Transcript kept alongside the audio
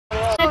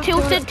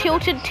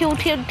tilted,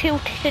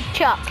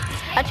 chuck.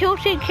 A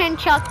tilted can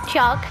chuck,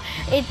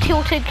 a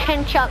tilted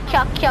can chuck,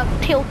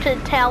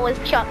 tilted towers,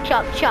 chuck.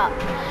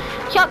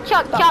 Chuck,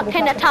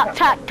 and a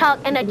tuck,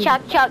 and a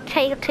chuck,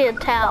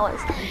 tilted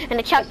towers. And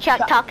a chuck,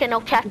 and a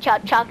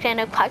chuck, and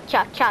a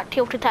chuck,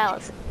 tilted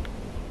towers.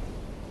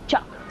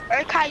 Chuck.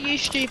 Okay, you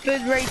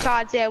stupid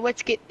retards, yeah,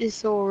 let's get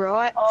this all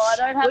right. Oh, I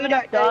don't have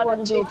enough data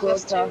to do a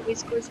broadcast.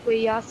 Because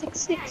we are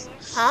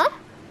 6-6. Huh?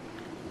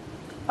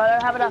 I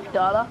don't have enough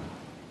data.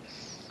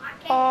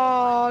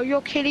 Oh,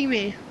 you're kidding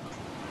me.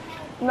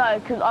 No,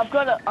 because I've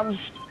got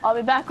I'll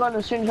be back on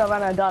as soon as I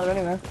run out of data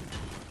anyway.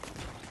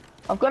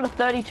 I've got a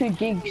 32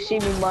 gig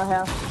sim in my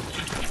house.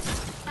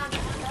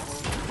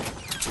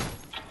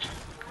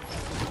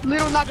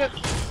 Little nugget.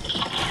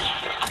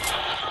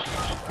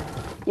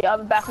 Yeah, I'll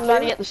be back. I'm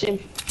going to get the sim.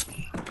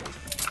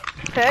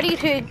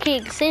 32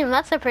 gig sim,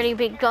 that's a pretty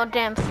big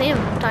goddamn sim,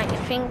 don't you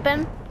think,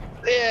 Ben?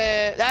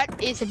 Yeah,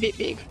 that is a bit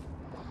big.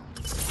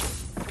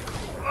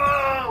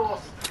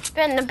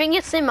 Ben, the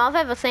biggest sim I've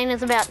ever seen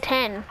is about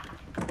 10.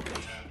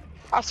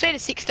 I've seen a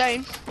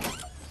 16.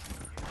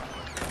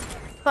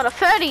 But a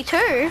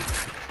 32?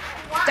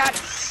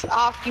 That's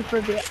asking for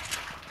a bit.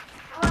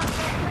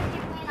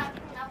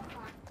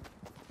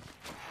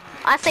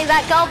 I see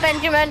that goal,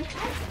 Benjamin.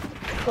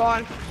 Go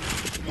on.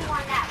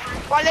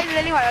 Well, I leave it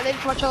anyway, I leave it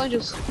for my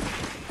challenges.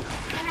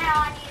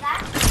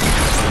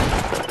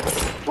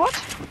 What?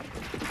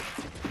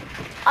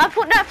 I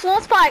put that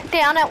floor spike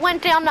down, it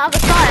went down the other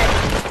side.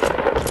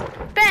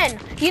 Ben,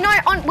 you know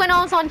when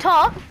I was on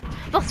top,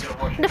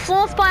 the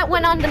floor spike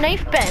went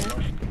underneath Ben.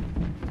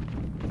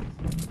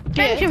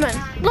 Yeah. Benjamin,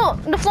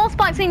 look, the floor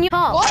spike's in your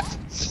top. What?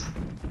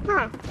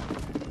 Huh.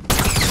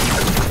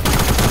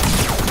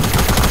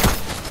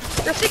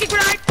 The sticky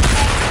grenade!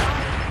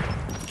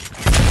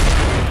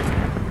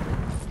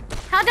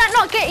 How'd that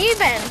not get you,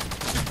 Ben?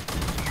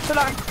 Hold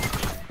on.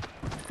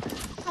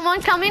 Come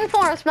on, come in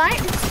for us,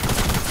 mate.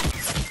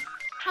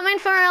 Come in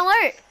for a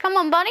loot. Come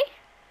on, buddy.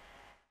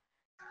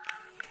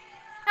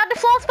 How'd the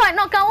floor spike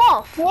not go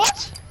off?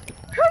 What?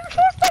 How did the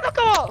floor spike not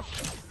go off?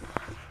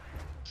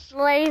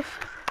 Leave.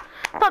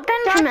 But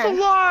Benjamin. That's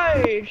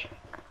a load.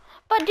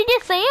 But did you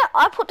see it?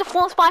 I put the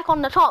floor spike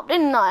on the top,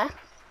 didn't I?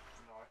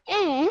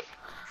 Mm.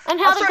 And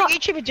how I saw a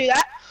YouTuber do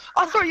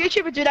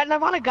that. I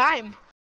won a game.